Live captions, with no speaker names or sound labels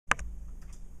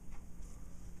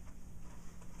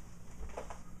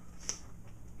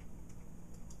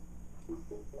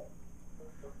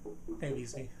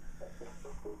ABC.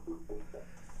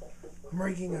 I'm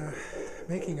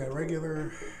making a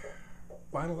regular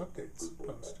vinyl updates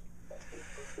post.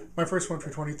 My first one for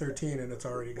 2013, and it's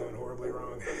already gone horribly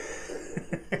wrong.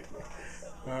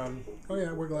 Oh yeah,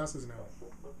 I wear glasses now.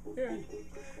 Yeah,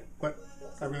 but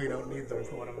I really don't need them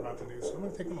for what I'm about to do, so I'm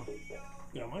going to take them off.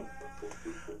 You don't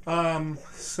mind?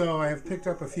 So I have picked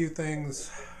up a few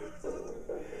things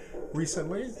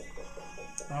recently.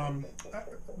 I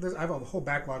have a whole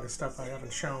backlog of stuff I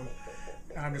haven't shown.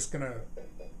 I'm just going to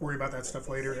worry about that stuff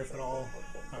later, if at all.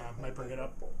 Might bring it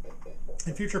up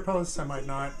in future posts. I might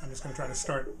not. I'm just going to try to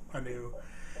start anew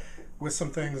with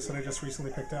some things that I just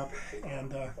recently picked up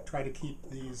and try to keep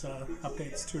these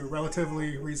updates to a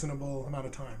relatively reasonable amount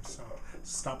of time. So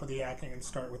stop with the yakking and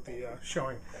start with the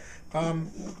showing.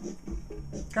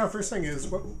 First thing is,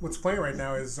 what's playing right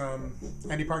now is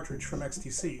Andy Partridge from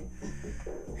XTC.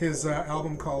 His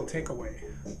album called Takeaway.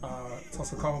 It's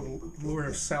also called Lure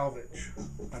of Salvage,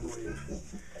 I believe.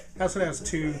 It also has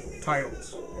two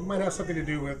titles. It might have something to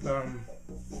do with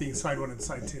being side one and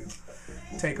side two.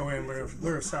 Takeaway and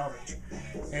Lure of Salvage.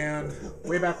 And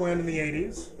way back when in the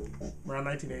 80s, around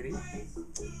 1980,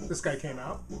 this guy came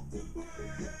out.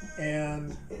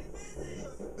 And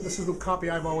this is the copy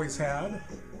I've always had.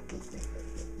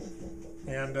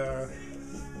 And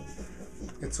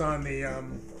it's on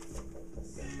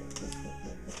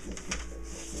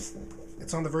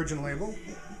the Virgin label.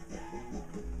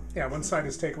 Yeah, one side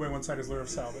is Takeaway, one side is Lure of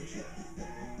Salvage.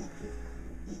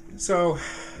 So,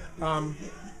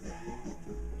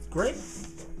 great,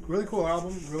 really cool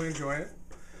album, really enjoy it.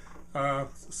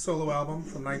 Solo album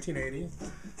from 1980.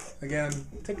 Again,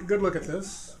 take a good look at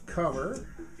this cover.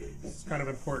 It's kind of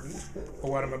important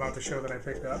for what I'm about to show that I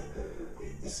picked up.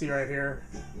 See right here.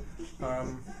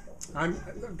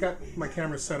 I've got my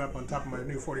camera set up on top of my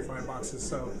new 45 boxes,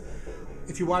 so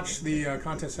if you watch the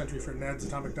contest entry for Ned's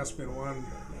Atomic Dustbin 1,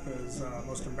 is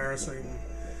most embarrassing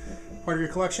part of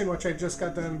your collection, which I just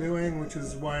got done doing, which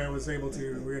is why I was able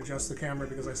to readjust the camera,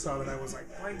 because I saw that I was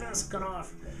like this, cut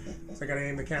off. So I got to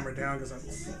aim the camera down because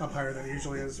it's up higher than it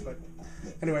usually is. But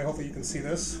anyway, hopefully you can see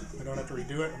this. I don't have to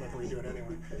redo it. I'm going to redo it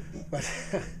anyway. But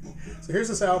so here's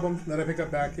this album that I picked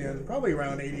up back in probably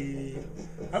around 80,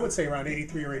 I would say around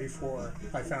 83 or 84.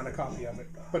 I found a copy of it.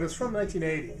 But it's from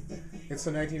 1980. It's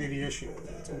the 1980 issue.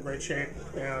 It's in great shape.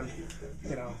 And,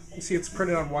 you see it's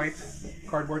printed on white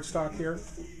cardboard stock here.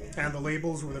 And the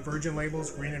labels were the Virgin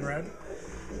labels, green and red.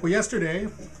 Well, yesterday,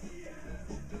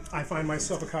 I find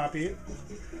myself a copy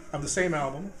of the same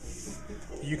album,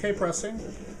 UK pressing,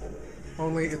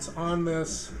 only it's on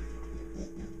this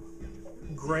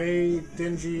gray,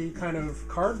 dingy kind of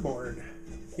cardboard.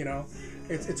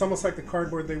 It's almost like the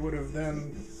cardboard they would have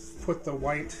then put the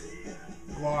white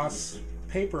gloss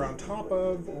paper on top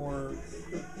of, or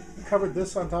covered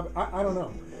this on top. I don't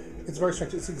know. It's very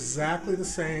strange. It's exactly the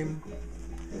same.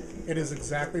 It is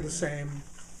exactly the same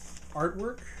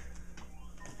artwork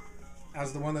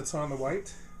as the one that's on the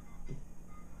white.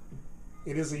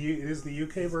 It is the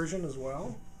UK version as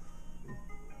well.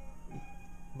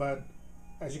 But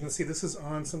as you can see, this is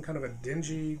on some kind of a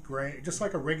dingy gray, just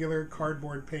like a regular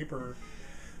cardboard paper.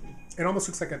 It almost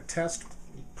looks like a test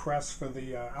press for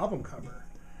the album cover.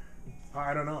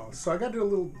 I don't know. So I got to do a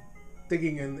little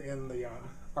digging in the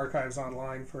archives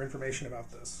online for information about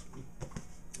this,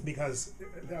 because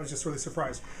I was just really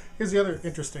surprised. Here's the other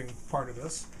interesting part of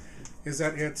this, is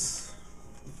that it's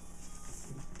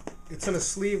in a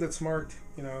sleeve that's marked,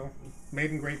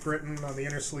 made in Great Britain on the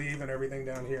inner sleeve and everything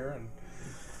down here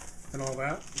and all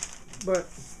that. But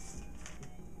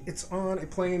it's on a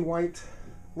plain white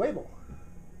label.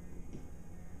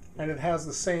 And it has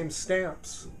the same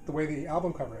stamps the way the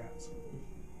album cover has.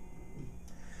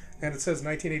 And it says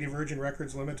 1980 Virgin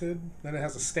Records Limited. Then it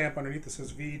has a stamp underneath that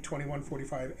says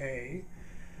V2145A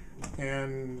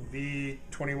and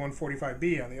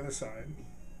V2145B on the other side.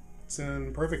 It's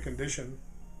in perfect condition.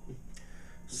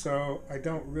 So I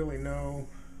don't really know.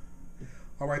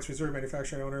 All rights reserved,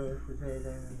 manufacturer, owner,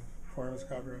 performance,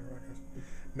 copyright, records.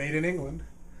 Made in England.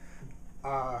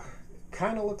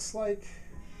 Kind of looks like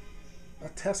a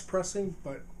test pressing,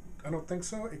 but I don't think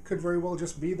so. It could very well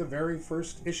just be the very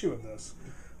first issue of this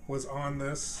was on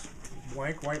this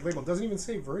blank white label. It doesn't even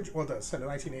say Virgin. Well, it does. It said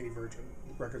 1980 Virgin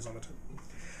Records Limited.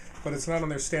 But it's not on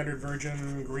their standard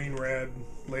Virgin green-red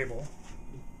label.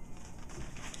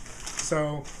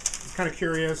 So, it's kind of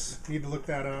curious. Need to look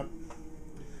that up.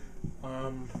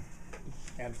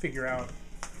 And figure out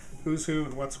who's who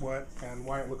and what's what and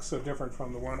why it looks so different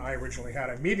from the one I originally had.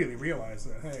 I immediately realized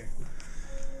that, hey,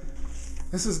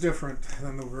 this is different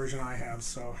than the version I have,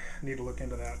 so I need to look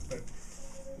into that. But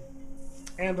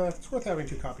and it's worth having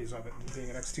 2 copies of it. Being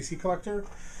an XTC collector,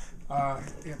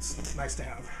 it's nice to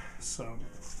have. So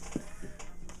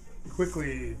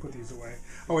quickly put these away.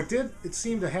 Oh, it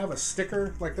seemed to have a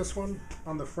sticker like this one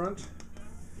on the front,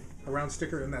 a round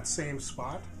sticker in that same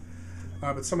spot,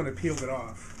 but someone had peeled it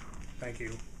off. Thank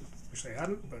you. Wish they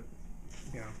hadn't, but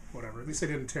yeah, whatever. At least they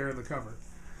didn't tear the cover.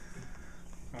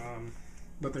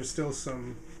 But there's still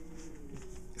some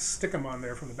stick-em on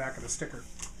there from the back of the sticker.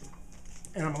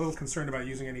 And I'm a little concerned about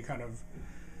using any kind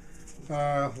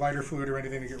of lighter fluid or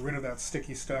anything to get rid of that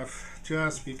sticky stuff,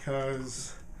 just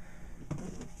because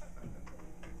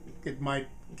it might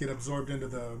get absorbed into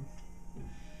the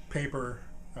paper,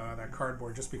 that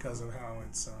cardboard, just because of how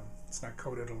it's not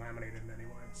coated or laminated in any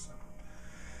way. So.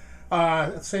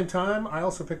 At the same time, I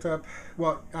also picked up,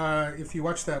 well, if you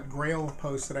watch that Grail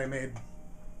post that I made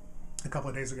a couple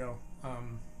of days ago,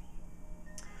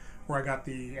 where I got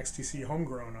the XTC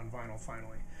Homegrown on vinyl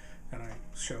finally, and I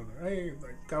showed, hey,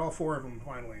 I got all 4 of them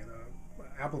finally, the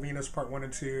Apple Venus Part 1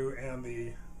 and 2, and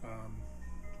the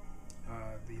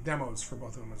demos for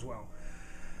both of them as well.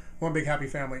 One big happy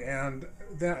family. And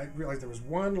then I realized there was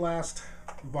one last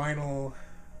vinyl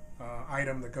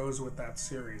item that goes with that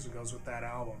series, that goes with that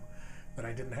album, that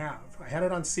I didn't have. I had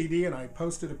it on CD, and I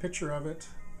posted a picture of it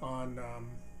on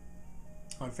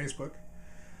Facebook,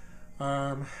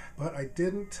 but I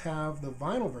didn't have the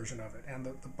vinyl version of it. And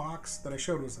the box that I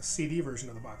showed was the CD version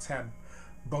of the box. Had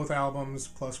both albums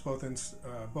plus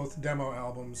both demo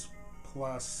albums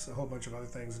plus a whole bunch of other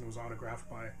things, and it was autographed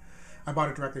by. I bought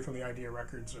it directly from the Idea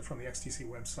Records, or from the XTC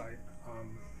website,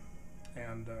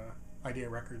 and Idea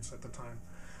Records at the time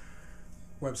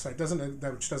website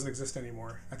which doesn't exist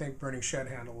anymore. I think Burning Shed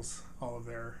handles all of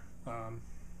their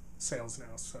sales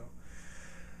now. So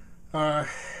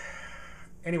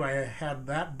anyway, I had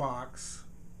that box,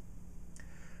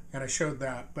 and I showed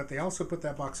that, but they also put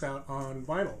that box out on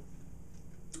vinyl,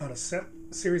 on a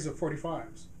series of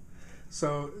 45s.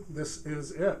 So this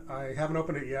is it. I haven't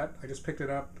opened it yet. I just picked it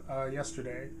up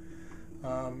yesterday,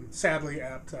 sadly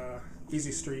at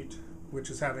Easy Street, which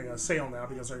is having a sale now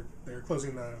because they're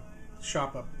closing the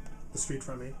shop up the street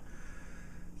from me.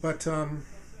 But then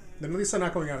at least I'm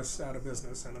not going out of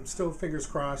business, and I'm still fingers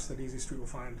crossed that Easy Street will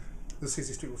find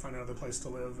another place to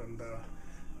live. And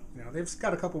they've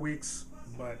got a couple weeks,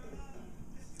 but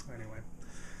anyway.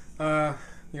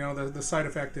 The side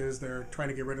effect is they're trying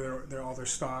to get rid of all their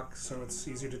stock, so it's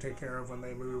easier to take care of when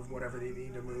they move whatever they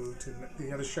need to move to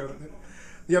the other store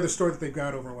that they've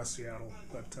got over in West Seattle.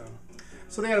 But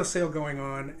so they had a sale going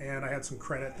on, and I had some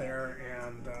credit there,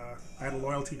 and I had a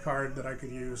loyalty card that I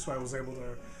could use, so I was able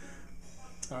to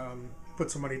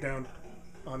put some money down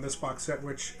on this box set,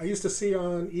 which I used to see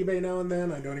on eBay now and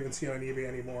then. I don't even see it on eBay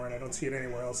anymore, and I don't see it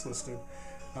anywhere else listed.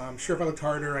 I'm sure if I looked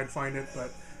harder, I'd find it,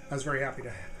 but I was very happy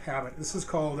to have it. This is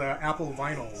called Apple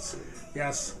Vinyls.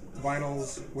 Yes,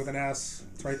 vinyls with an S.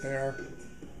 It's right there.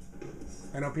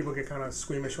 I know people get kind of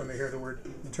squeamish when they hear the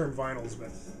term vinyls, but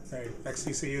hey,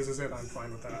 XTC uses it. I'm fine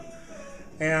with that.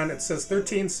 And it says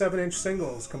 13 7-inch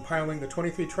singles, compiling the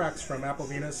 23 tracks from Apple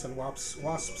Venus and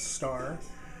Wasp Star,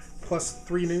 plus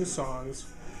 3 new songs.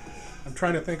 I'm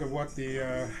trying to think of what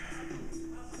the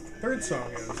third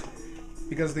song is,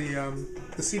 because the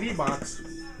CD box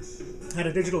had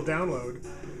a digital download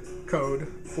code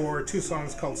for 2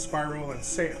 songs called Spiral and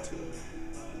Say It,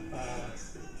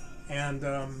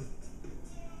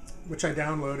 which I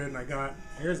downloaded, and I got.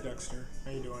 Here's Dexter.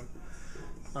 How you doing?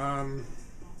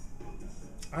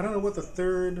 I don't know what the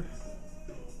third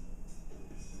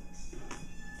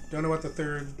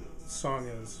song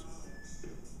is,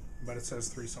 but it says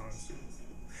 3 songs.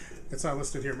 It's not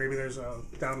listed here. Maybe there's a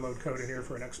download code in here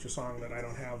for an extra song that I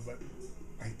don't have, but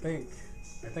I think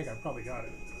I probably got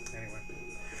it. Anyway,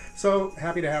 so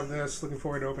happy to have this. Looking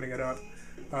forward to opening it up,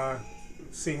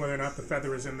 seeing whether or not the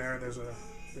feather is in there. There's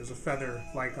a feather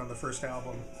like on the first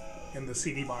album in the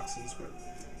CD boxes, but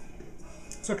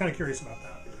so kind of curious about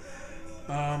that.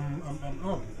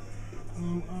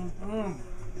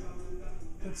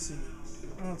 Let's see.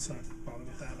 Let's not bother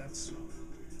with that.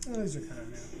 These are kind of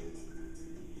new.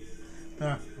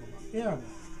 Yeah.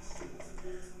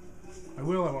 I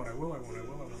will. I won't.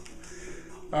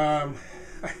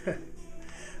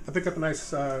 I picked up a nice,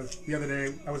 the other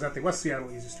day, I was at the West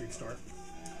Seattle Easy Street store.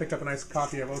 Picked up a nice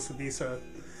copy of Osabisa.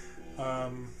 I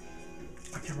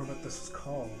can't remember what this is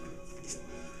called.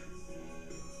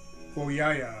 Oh,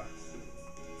 yeah.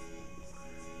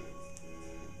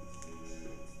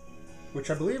 Which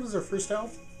I believe is their first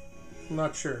album. I'm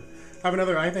not sure. I have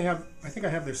another, I think I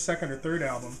have their second or third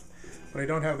album, but I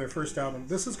don't have their first album.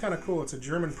 This is kind of cool. It's a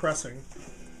German pressing.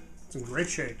 It's in great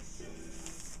shape.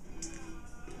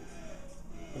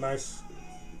 A nice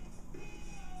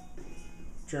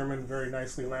German, very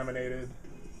nicely laminated.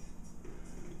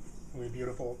 Really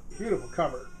beautiful, beautiful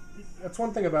cover. That's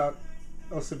one thing about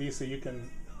Osabisa. You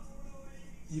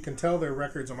can tell their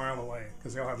records a mile away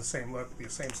because they all have the same look, the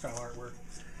same style artwork,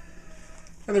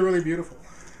 and they're really beautiful.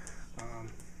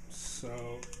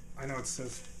 So I know it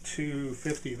says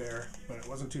 $250 there, but it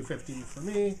wasn't $250 for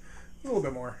me. A little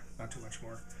bit more, not too much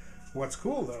more. What's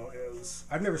cool though is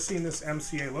I've never seen this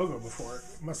MCA logo before.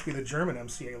 It must be the German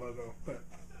MCA logo, but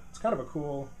it's kind of a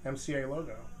cool MCA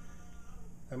logo.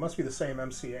 It must be the same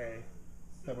MCA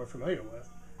that we're familiar with.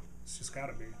 It's just got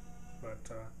to be,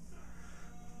 but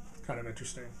kind of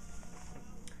interesting.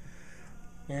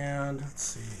 And let's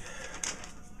see.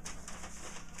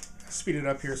 Speed it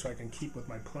up here so I can keep with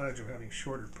my pledge of having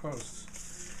shorter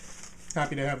posts.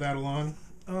 Happy to have that along.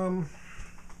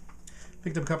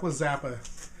 Picked up a couple of Zappa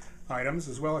items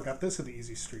as well. I got this at the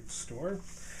Easy Street store.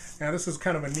 Now this is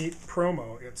kind of a neat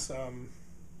promo. It's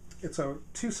a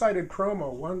two-sided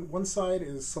promo. One side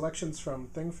is selections from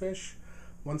Thingfish.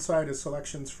 One side is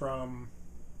selections from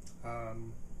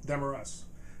Demarus,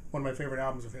 one of my favorite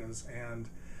albums of his, and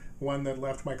one that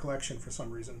left my collection for some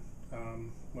reason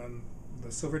when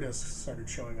the silver discs started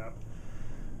showing up.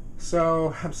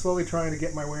 So I'm slowly trying to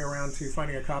get my way around to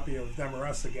finding a copy of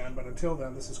Demarus again, but until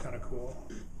then, this is kind of cool.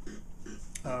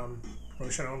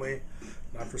 Promotion only,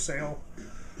 not for sale.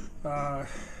 But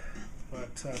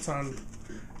it's on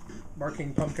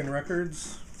Barking Pumpkin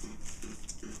Records.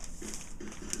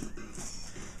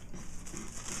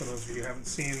 For those of you who haven't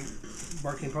seen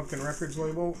Barking Pumpkin Records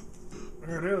label,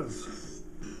 there it is,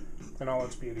 in all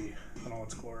its beauty and all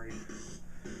its glory.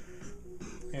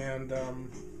 And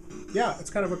yeah, it's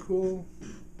kind of a cool.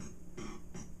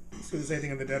 Let's see if there's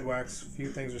anything in the dead wax. A few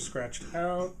things are scratched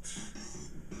out.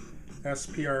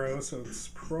 SPRO, so it's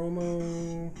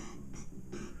promo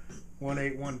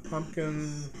 181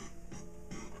 Pumpkin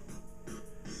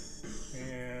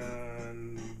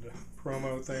and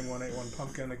promo thing 181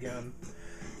 Pumpkin again.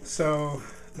 So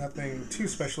nothing too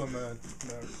special in the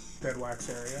dead wax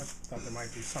area. Thought there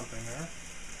might be something there.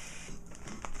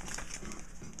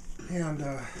 And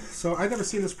so I've never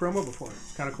seen this promo before.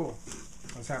 It's kind of cool.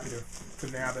 I was happy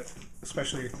to nab it,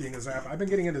 especially being a Zappa. I've been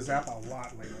getting into Zappa a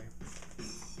lot lately.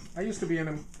 I used to be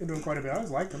into him quite a bit. I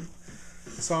always liked him.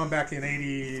 I saw him back in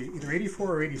either 84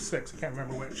 or 86. I can't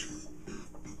remember which.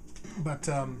 But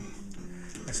I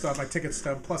still have my ticket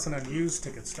stub plus an unused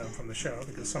ticket stub from the show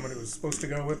because someone who was supposed to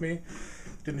go with me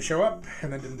didn't show up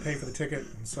and then didn't pay for the ticket.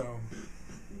 And so,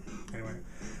 anyway,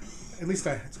 at least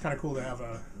it's kind of cool to have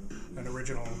an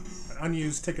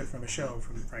unused ticket from a show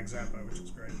from Frank Zappa, which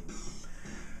is great.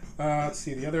 Let's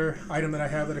see. The other item that I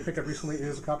have that I picked up recently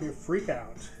is a copy of Freak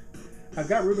Out. I've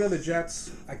got Ruben and the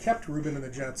Jets. I kept Ruben and the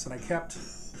Jets, and I kept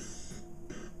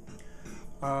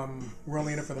We're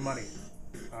Only In It For The Money.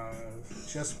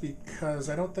 Just because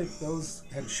I don't think those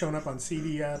had shown up on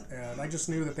CD yet, and I just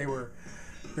knew that they were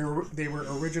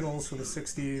originals from the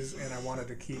 60s, and I wanted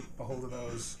to keep a hold of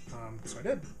those, so I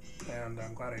did, and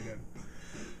I'm glad I did.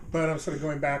 But I'm sort of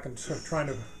going back and sort of trying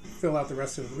to fill out the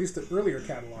rest of at least the earlier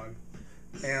catalog,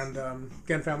 and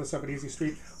again found this up at Easy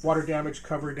Street. Water damage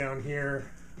cover down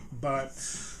here, but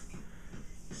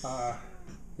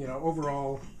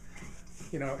overall,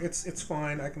 it's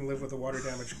fine. I can live with a water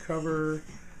damage cover.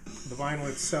 The vinyl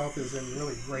itself is in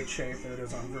really great shape. There it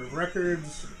is on Verve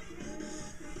Records.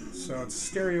 So it's a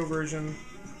stereo version.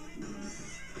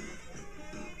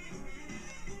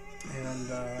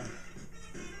 And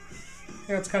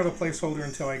it's kind of a placeholder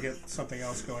until I get something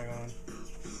else going on.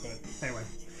 But anyway,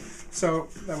 so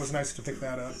that was nice to pick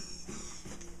that up.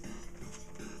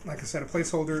 Like I said, a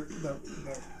placeholder.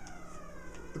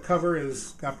 The cover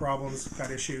is got problems, got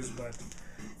issues, but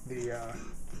the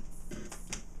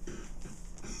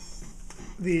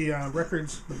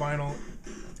records, the vinyl,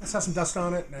 it's got some dust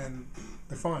on it, and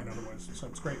they're fine otherwise, so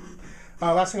it's great.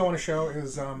 Last thing I want to show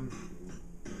is, I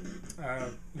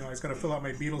was going to fill out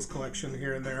my Beatles collection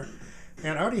here and there,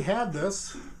 and I already had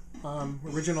this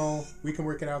original We Can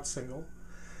Work It Out single.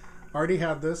 I already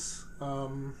had this,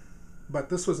 but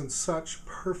this was in such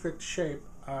perfect shape,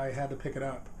 I had to pick it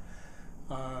up.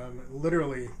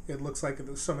 Literally, it looks like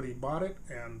somebody bought it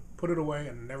and put it away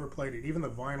and never played it. Even the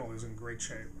vinyl is in great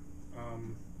shape.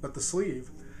 But the sleeve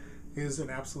is in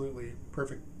absolutely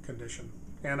perfect condition.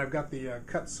 And I've got the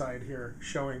cut side here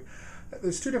showing.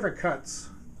 There's two different cuts,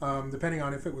 depending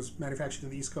on if it was manufactured in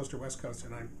the East Coast or West Coast.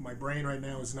 And my brain right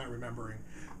now is not remembering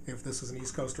if this is an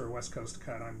East Coast or a West Coast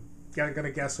cut. I'm going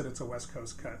to guess that it's a West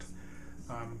Coast cut.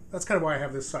 That's kind of why I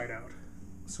have this side out,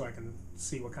 so I can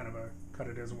see what kind of a cut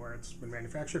it is and where it's been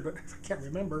manufactured. But if I can't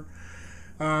remember,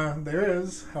 there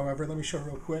is. However, let me show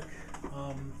real quick.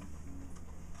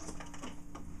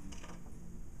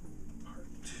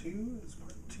 2. Is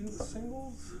part 2 the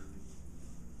singles?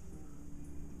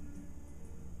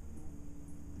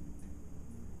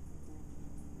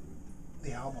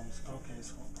 The albums. Okay,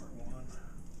 so part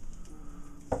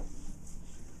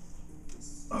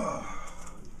 1.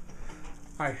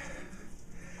 Hi.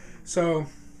 So,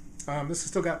 this has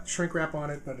still got shrink wrap on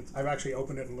it, but I've actually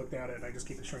opened it and looked at it. I just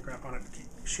keep the shrink wrap on it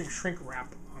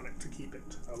to keep it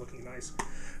looking nice.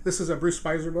 This is a Bruce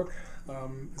Spicer book.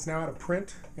 It's now out of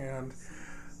print, and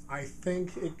I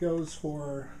think it goes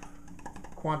for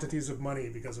quantities of money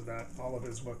because of that. All of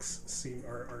his books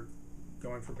are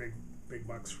going for big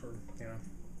bucks for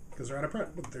because they're out of print,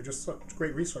 but they're just such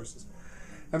great resources.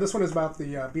 And this one is about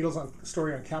the Beatles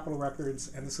story on Capitol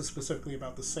Records, and this is specifically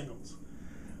about the singles.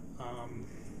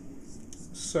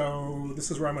 So this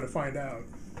is where I'm going to find out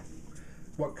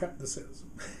what cut this is,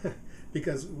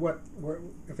 because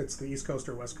if it's the East Coast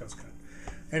or West Coast cut.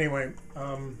 Anyway,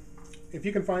 if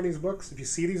you can find these books, if you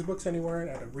see these books anywhere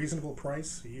at a reasonable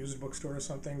price, a used bookstore or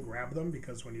something, grab them,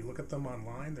 because when you look at them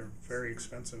online, they're very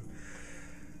expensive.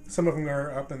 Some of them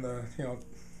are up in the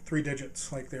 3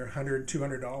 digits, like they're $100,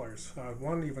 $200.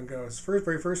 One even goes,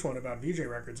 very first one about VJ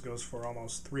Records goes for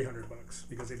almost $300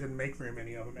 because they didn't make very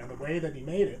many of them, and the way that he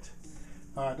made it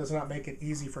does not make it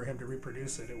easy for him to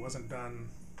reproduce it. It wasn't done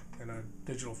in a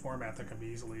digital format that can be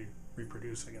easily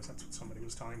reproduced. I guess that's what somebody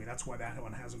was telling me. That's why that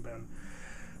one hasn't been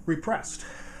repressed.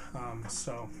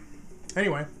 So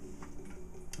anyway,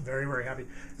 very, very happy.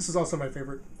 This is also my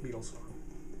favorite Beatles song.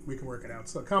 We can work it out.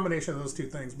 So a combination of those two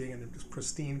things, being in just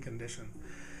pristine condition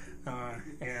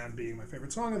and being my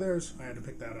favorite song of theirs, I had to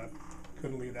pick that up.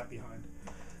 Couldn't leave that behind.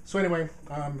 So anyway,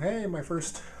 hey, my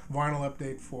first vinyl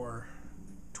update for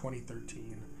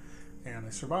 2013. And I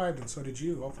survived, and so did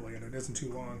you, hopefully, and it isn't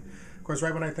too long. Of course,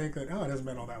 right when I think that, it hasn't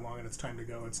been all that long and it's time to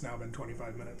go, it's now been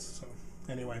 25 minutes. So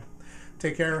anyway,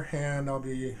 take care, and I'll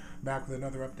be back with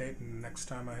another update next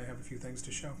time I have a few things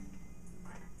to show.